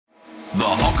The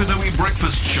Hokanui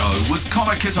Breakfast Show with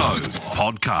Connor Kitto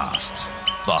podcast.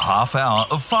 The half hour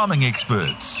of farming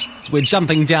experts. We're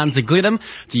jumping down to Glenham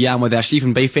to yarn with our sheep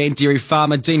and beef and dairy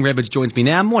farmer. Dean Ravage joins me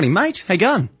now. Morning, mate. How you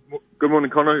going? Good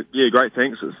morning, Connor. Yeah, great,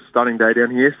 thanks. It's a stunning day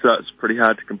down here, so it's pretty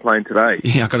hard to complain today.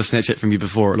 Yeah, I got a Snapchat from you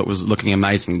before. It was looking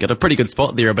amazing. Got a pretty good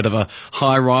spot there, a bit of a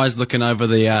high rise looking over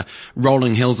the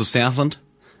rolling hills of Southland.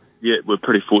 Yeah, we're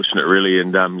pretty fortunate, really,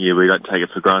 and we don't take it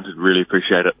for granted. Really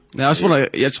appreciate it. Now, I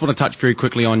just want to touch very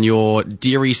quickly on your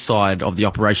dairy side of the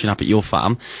operation up at your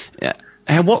farm.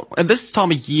 At this time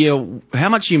of year, how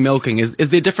much are you milking? Is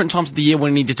there different times of the year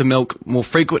when you need to milk more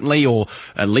frequently or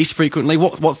least frequently?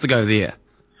 What's the go there?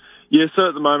 Yeah, so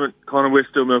at the moment, Connor, we're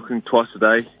still milking twice a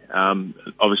day.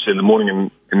 Obviously in the morning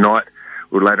and night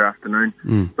or later afternoon.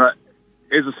 But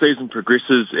as the season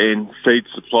progresses and feed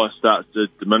supply starts to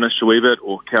diminish a wee bit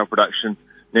or cow production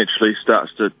naturally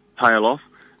starts to tail off,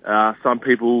 some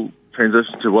people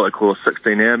transition to what they call a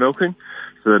 16-hour milking.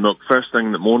 So they milk first thing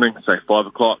in the morning, say 5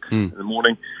 o'clock in the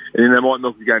morning, and then they might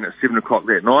milk again at 7 o'clock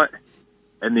that night,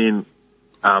 and then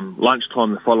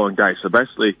lunchtime the following day. So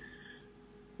basically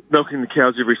milking the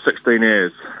cows every 16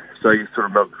 hours. So you sort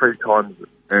of milk 3 times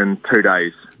in 2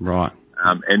 days. Right.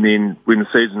 And then when the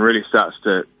season really starts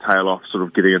to tail off, sort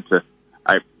of getting into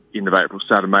end of April,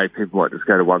 start of May, people might just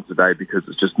go to once a day because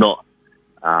it's just not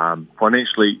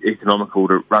financially economical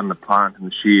to run the plant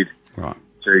and the shed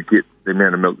to get the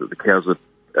amount of milk that the cows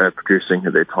are producing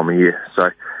at that time of year. So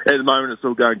at the moment it's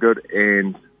all going good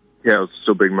and cows are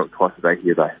still being milked twice a day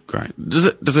here though. Great. Does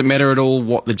it matter at all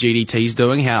what the GDT's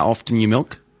doing, how often you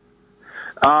milk?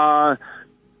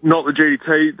 Not the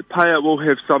GDT. The payout will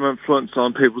have some influence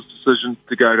on people's decision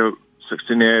to go to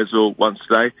 16 hours or once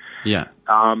a day. Yeah.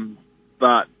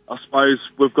 But I suppose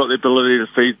we've got the ability to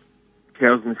feed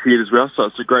cows in the shed as well, so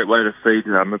it's a great way to feed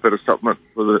a bit of supplement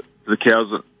for the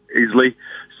cows easily.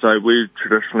 So we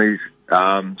traditionally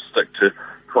stick to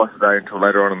twice a day until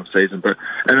later on in the season. But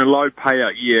in a low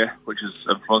payout year, which is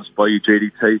influenced by your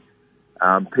GDT,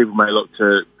 people may look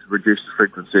to reduce the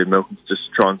frequency of milking to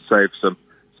just try and save some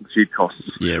feed costs.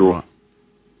 Yeah, sure. Right.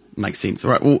 Makes sense.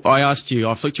 All right. Well, I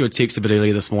flicked you a text a bit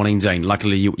earlier this morning, Dean.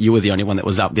 Luckily, you were the only one that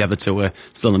was up. The other two were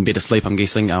still in bed asleep, I'm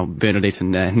guessing, Bernadette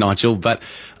and Nigel. But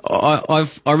I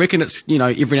reckon it's,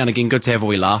 every now and again good to have a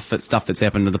wee laugh at stuff that's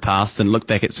happened in the past and look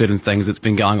back at certain things that's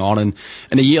been going on. And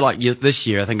in a year like this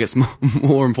year, I think it's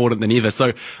more important than ever. So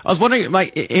I was wondering,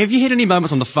 mate, have you had any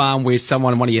moments on the farm where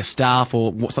one of your staff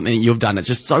or something that you've done that's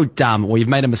just so dumb or you've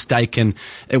made a mistake and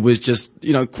it was just,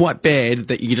 quite bad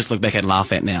that you can just look back and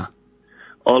laugh at now?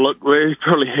 Oh, look, we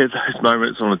probably have those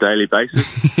moments on a daily basis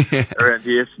around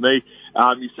here for me.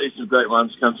 You see some great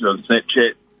ones come through on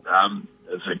Snapchat.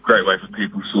 It's a great way for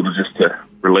people sort of just to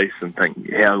release and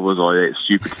think, how was I that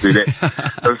stupid to do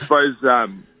that? But I suppose,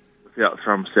 without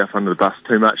throwing myself under the bus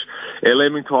too much, at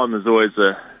lambing time is always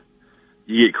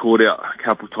you get caught out a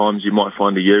couple of times. You might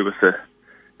find a ewe with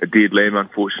a dead lamb,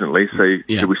 unfortunately, so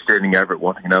you'll be standing over it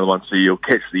wanting another one. So you'll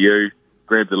catch the ewe,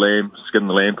 grab the lamb, skin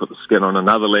the lamb, put the skin on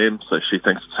another lamb so she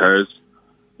thinks it's hers,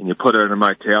 and you put her in a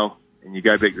motel, and you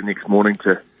go back the next morning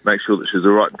to make sure that she's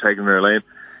all right and taking her lamb,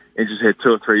 and she's had 2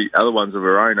 or 3 other ones of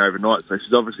her own overnight, so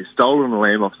she's obviously stolen the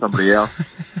lamb off somebody else.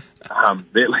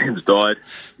 That lamb's died.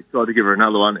 You tried to give her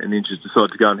another one, and then she's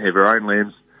decided to go and have her own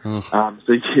lambs.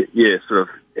 So, yeah, sort of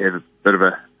have a bit of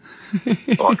a,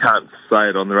 I can't say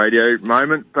it on the radio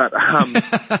moment, but,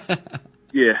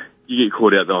 yeah, you get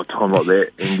caught out the whole time like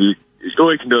that, and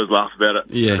all you can do is laugh about it.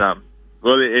 Yeah.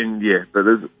 But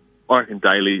there's, I reckon,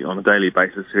 on a daily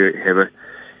basis,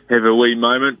 have a wee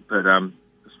moment. But I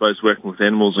suppose working with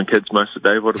animals and kids most of the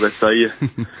day, what do they say?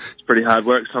 It's pretty hard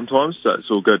work sometimes, so it's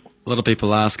all good. A lot of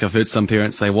people ask. I've heard some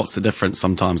parents say, "What's the difference?"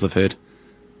 Sometimes I've heard.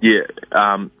 Yeah.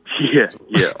 I'd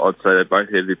say they both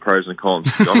have their pros and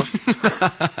cons, to be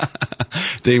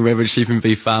honest. Dean Ravage, sheep and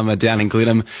beef farmer down in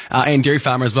Glenham, and dairy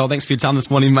farmer as well. Thanks for your time this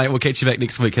morning, mate. We'll catch you back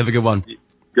next week. Have a good one.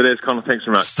 Good as, Connor. Thanks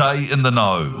very much. Stay in the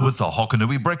know with the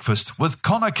Hokanui Breakfast with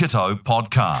Connor Kitto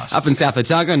podcast. Up in South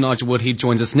Otago, Nigel Woodhead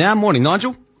joins us now. Morning,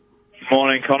 Nigel.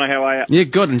 Morning, Connor. How are you? Yeah,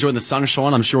 good. Enjoying the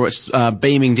sunshine. I'm sure it's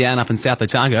beaming down up in South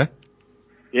Otago.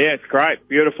 Yeah, it's great.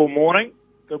 Beautiful morning.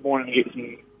 Good morning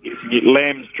to get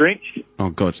lambs drenched. Oh,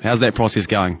 good. How's that process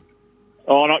going?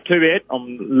 Oh, not too bad.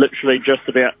 I'm literally just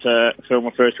about to film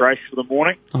my first race for the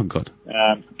morning. Oh, good.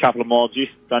 A couple of miles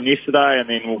done yesterday, and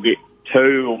then we'll get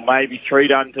 2 or maybe 3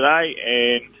 done today,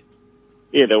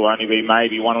 and there will only be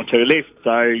maybe 1 or 2 left.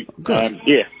 So,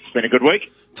 it's been a good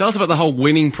week. Tell us about the whole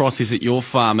weaning process at your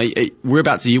farm.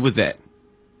 Whereabouts are you with that?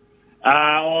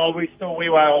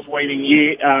 We're way off weaning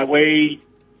yet.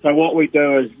 So what we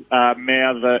do is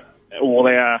mow all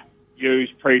our ewes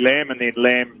pre-lamb and then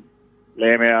lamb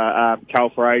lamb our cull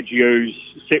for age ewes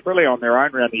separately on their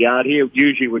own around the yard here.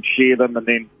 Usually would share them and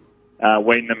then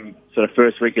wean them sort of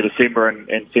first week of December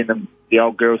and send them, the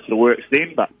old girls, to the works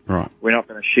then, but we're not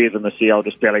going to share them this year. I'll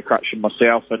just belly crutch them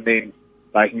myself and then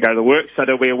they can go to the works. So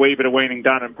there'll be a wee bit of weaning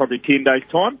done in probably 10 days'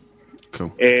 time.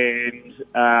 Cool. And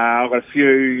I've got a few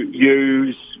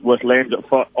ewes with lambs at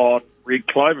foot on red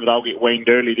clover. They'll get weaned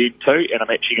early then too, and I'm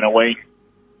actually going to wean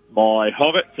my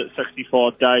hobbits at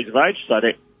 65 days of age, so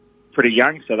they're pretty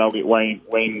young, so they'll get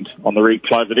weaned on the red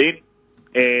clover then.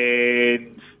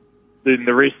 And then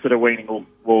the rest of the weaning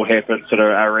will happen sort of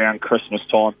around Christmas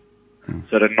time,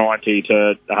 sort of 90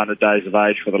 to 100 days of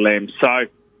age for the lambs. So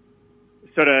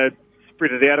sort of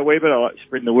spread it out a wee bit. I like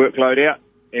spreading the workload out,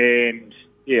 and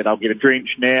yeah, they'll get a drench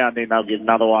now, and then they'll get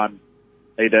another one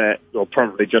either, or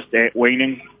probably just at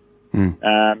weaning.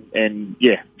 And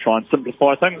yeah, try and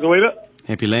simplify things a wee bit.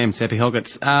 Happy lambs, happy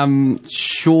hoggets.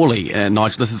 Surely,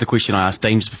 Nigel, this is a question I asked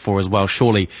Dean just before as well.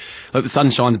 Surely, look, the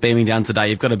sunshine's beaming down today.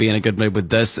 You've got to be in a good mood with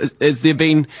this. Has there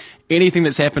been anything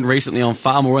that's happened recently on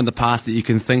farm or in the past that you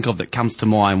can think of that comes to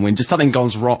mind when just something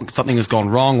has gone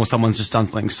wrong, or someone's just done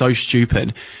something so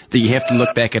stupid that you have to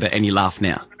look back at it and you laugh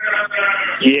now?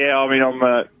 Yeah, I mean, I'm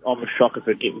a shocker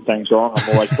for getting things wrong. I'm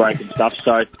always breaking stuff.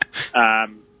 So,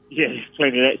 yeah, there's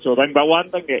plenty of that sort of thing. But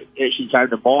one thing that actually came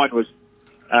to mind was,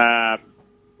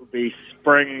 would be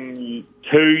spring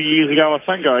 2 years ago, I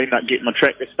think. I ended up getting my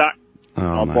tractor stuck.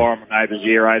 I borrowed my neighbour's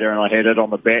aerator and I had it on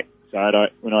the back. So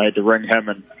when I had to ring him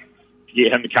and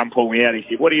get him to come pull me out, he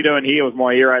said, "What are you doing here with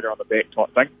my aerator on the back?"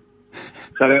 type thing.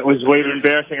 So that was a wee bit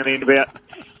embarrassing. And then about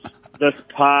this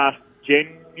past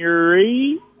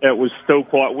January, it was still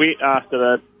quite wet after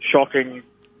the shocking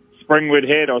spring we'd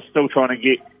had. I was still trying to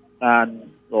get, it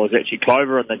was actually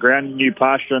clover in the ground, new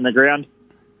pasture in the ground,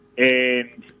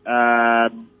 and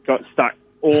got stuck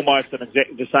almost in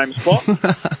exactly the same spot.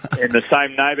 And the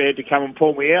same neighbour had to come and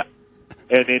pull me out.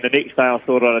 And then the next day I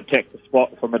thought I'd attack the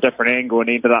spot from a different angle and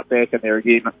ended up back in there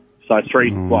again. So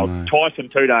twice in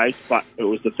 2 days, but it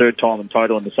was the third time in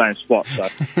total in the same spot. So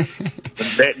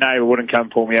if that neighbour wouldn't come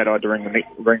pull me out, I had to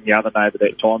ring the other neighbour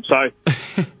that time. So,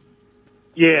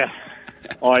 yeah,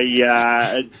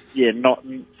 not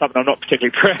something I'm not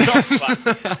particularly proud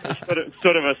of, but it's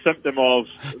sort of a symptom of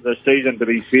the season, to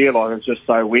be fair. Like, it's just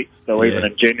so wet still, even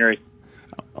in January.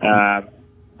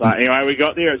 But anyway, we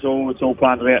got there. It's all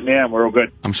planted out now, and we're all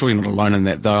good. I'm sure you're not alone in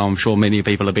that, though. I'm sure many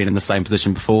people have been in the same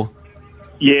position before.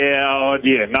 Yeah,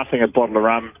 nothing a bottle of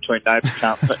rum between neighbours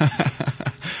can't fit.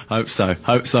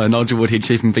 Hope so. Nigel Woodhead,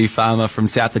 Chief and Beef Farmer from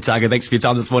South Otago. Thanks for your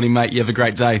time this morning, mate. You have a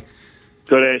great day.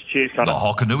 Good as. Cheers, Connor. The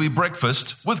Hokanui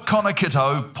Breakfast with Connor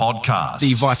Kitto podcast.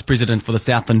 The Vice President for the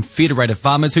Southland Federated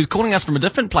Farmers, who's calling us from a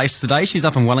different place today. She's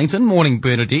up in Wellington. Morning,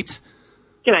 Bernadette.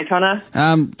 G'day, Connor.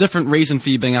 Different reason for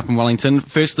you being up in Wellington.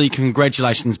 Firstly,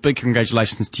 congratulations, big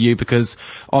congratulations to you, because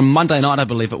on Monday night, I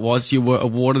believe it was, you were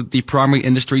awarded the Primary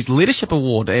Industries Leadership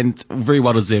Award, and very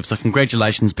well deserved. So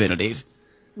congratulations, Bernadette.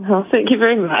 Oh, thank you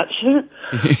very much.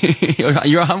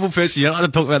 You're a humble person. You don't like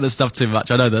to talk about this stuff too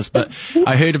much. I know this, but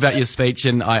I heard about your speech,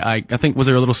 and I think, was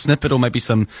there a little snippet or maybe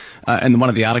some, in one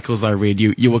of the articles I read,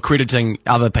 you were crediting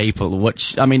other people,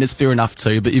 which, I mean, is fair enough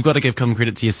too, but you've got to give some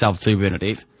credit to yourself too,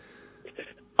 Bernadette.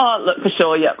 Oh, look, for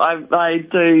sure, yep. I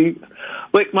do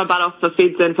work my butt off for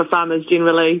feds and for farmers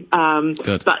generally.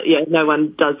 Good. But yeah, no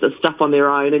one does this stuff on their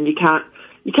own, and you can't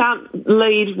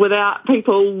lead without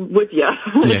people with you.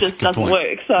 Yeah, it just doesn't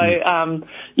work. So,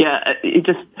 it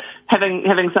just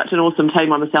having such an awesome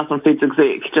team on the Southland Feds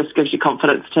exec just gives you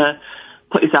confidence to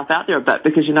put yourself out there a bit,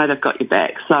 because you know they've got your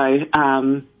back.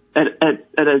 So,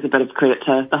 it is a bit of credit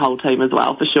to the whole team as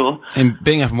well, for sure. And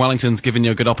being up in Wellington's given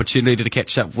you a good opportunity to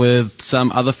catch up with some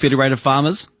other federated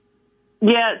farmers?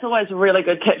 Yeah, it's always really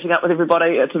good catching up with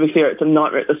everybody. To be fair, it's a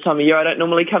nightmare at this time of year. I don't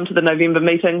normally come to the November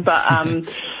meeting, but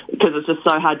because it's just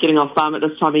so hard getting off farm at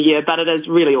this time of year. But it is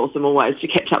really awesome always to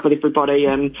catch up with everybody,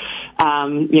 and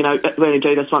we only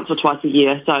do this once or twice a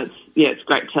year, so it's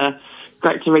great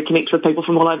to reconnect with people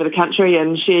from all over the country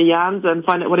and share yarns and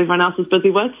find out what everyone else is busy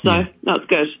with. So that's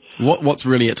good. What's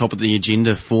really at top of the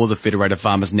agenda for the federated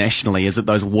farmers nationally? Is it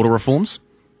those water reforms?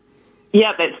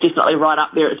 Yeah, that's definitely right up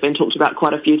there. It's been talked about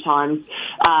quite a few times.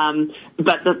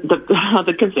 But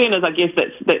the concern is, I guess,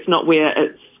 that's not where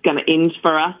it's going to end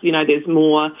for us. You know, there's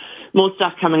more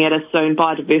stuff coming at us soon,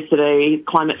 biodiversity,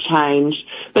 climate change.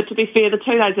 But to be fair, the 2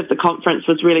 days of the conference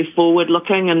was really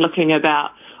forward-looking and looking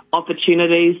about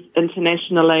opportunities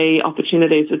internationally,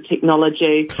 opportunities with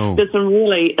technology. Cool. There's some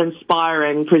really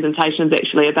inspiring presentations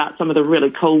actually about some of the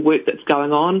really cool work that's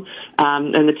going on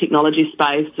in the technology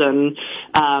space and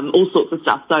all sorts of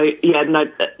stuff. So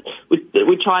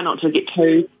we try not to get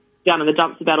too down in the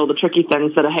dumps about all the tricky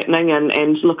things that are happening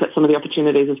and look at some of the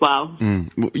opportunities as well.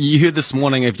 You heard this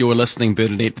morning, if you were listening,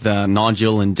 Bernadette, the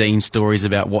Nigel and Dean stories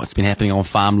about what's been happening on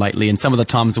farm lately, and some of the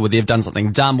times where they've done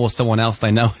something dumb or someone else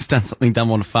they know has done something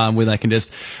dumb on a farm where they can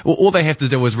just, all they have to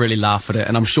do is really laugh at it.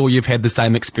 And I'm sure you've had the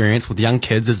same experience with young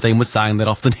kids, as Dean was saying, that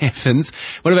often happens.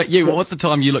 What about you? What's the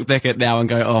time you look back at now and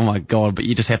go, oh my God, but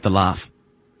you just have to laugh?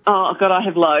 Oh God, I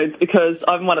have loads, because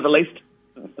I'm one of the least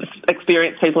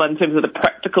experienced people in terms of the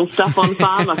practical stuff on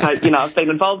farm. Like I've been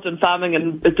involved in farming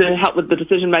and to help with the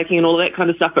decision making and all of that kind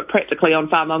of stuff, but practically on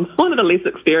farm, I'm one of the less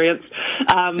experienced.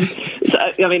 I'll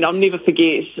never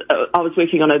forget, I was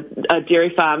working on a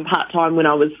dairy farm part-time when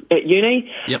I was at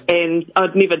uni, and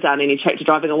I'd never done any tractor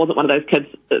driving. I wasn't one of those kids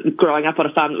growing up on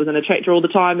a farm that was in a tractor all the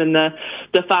time, and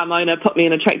the farm owner put me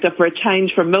in a tractor for a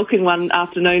change from milking one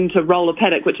afternoon to roll a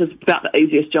paddock, which is about the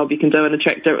easiest job you can do in a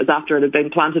tractor. It was after it had been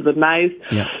planted with maize.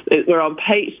 We're on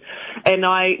peat, and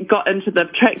I got into the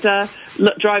tractor,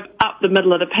 drove up the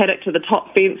middle of the paddock to the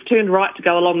top fence, turned right to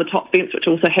go along the top fence, which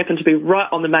also happened to be right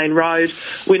on the main road,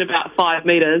 went about 5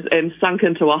 metres and sunk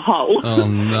into a hole. Oh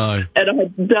no. And I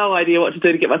had no idea what to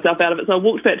do to get myself out of it, so I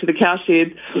walked back to the cow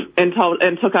shed and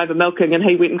took over milking, and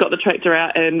he went and got the tractor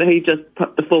out, and he just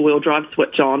put the 4-wheel drive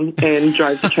switch on and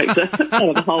drove the tractor out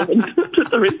of the hole and took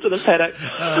the rest of the paddock.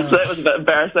 So that was a bit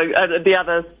embarrassing.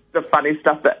 The funny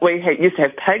stuff that we used to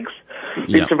have pigs.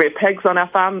 We used to rear pigs on our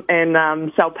farm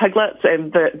and sell piglets,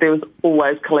 and there was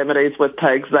always calamities with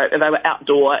pigs. They were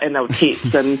outdoor and they were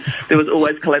pets, and there was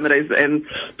always calamities. And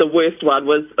the worst one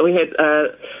was we had a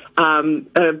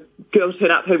girl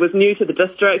turn up who was new to the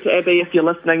district. Abby, if you're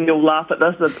listening, you'll laugh at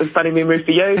this. It's a funny memory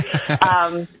for you.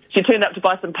 She turned up to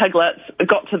buy some piglets,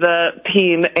 got to the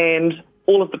pen, and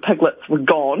all of the piglets were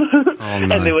gone. Oh,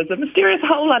 no. And there was a mysterious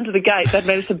hole under the gate. They'd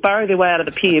managed to burrow their way out of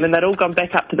the pen, and they'd all gone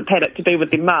back up to the paddock to be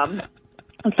with their mum.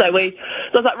 So I was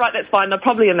like, right, that's fine. They're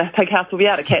probably in the pig house. We'll be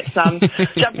able to catch some.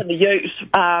 Jump in the ute,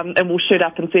 and we'll shoot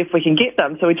up and see if we can get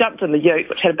them. So we jumped in the ute,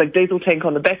 which had a big diesel tank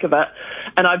on the back of it,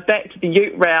 and I backed the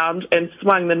ute round and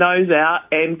swung the nose out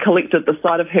and collected the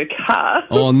side of her car.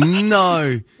 Oh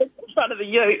no. Front of the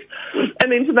ute, and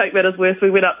then to make matters worse,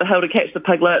 we went up the hill to catch the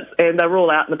piglets, and they were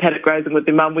all out in the paddock grazing with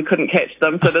their mum. We couldn't catch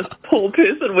them, so this poor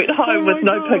person went home with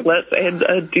no piglets and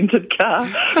a dented car.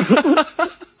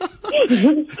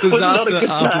 Disaster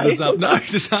after disaster. No,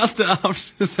 disaster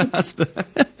after disaster.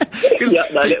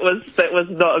 That was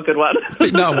not a good one.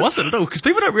 No, it wasn't at all, because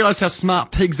people don't realise how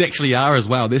smart pigs actually are as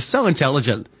well. They're so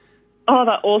intelligent. Oh,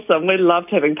 they're awesome. We loved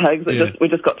having pigs. We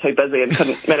just got too busy and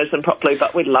couldn't manage them properly,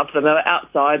 but we loved them. They were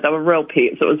outside. They were real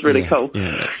pets. It was really cool.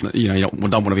 Yeah, you don't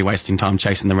want to be wasting time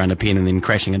chasing them around a pen and then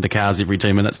crashing into cars every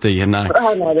 2 minutes, do you? No.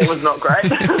 Oh, no, that was not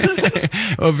great.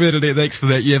 Well, Bernadette, thanks for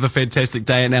that. You have a fantastic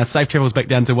day, and now safe travels back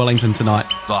down to Wellington tonight.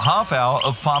 The half hour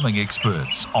of farming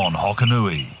experts on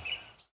Hokanui.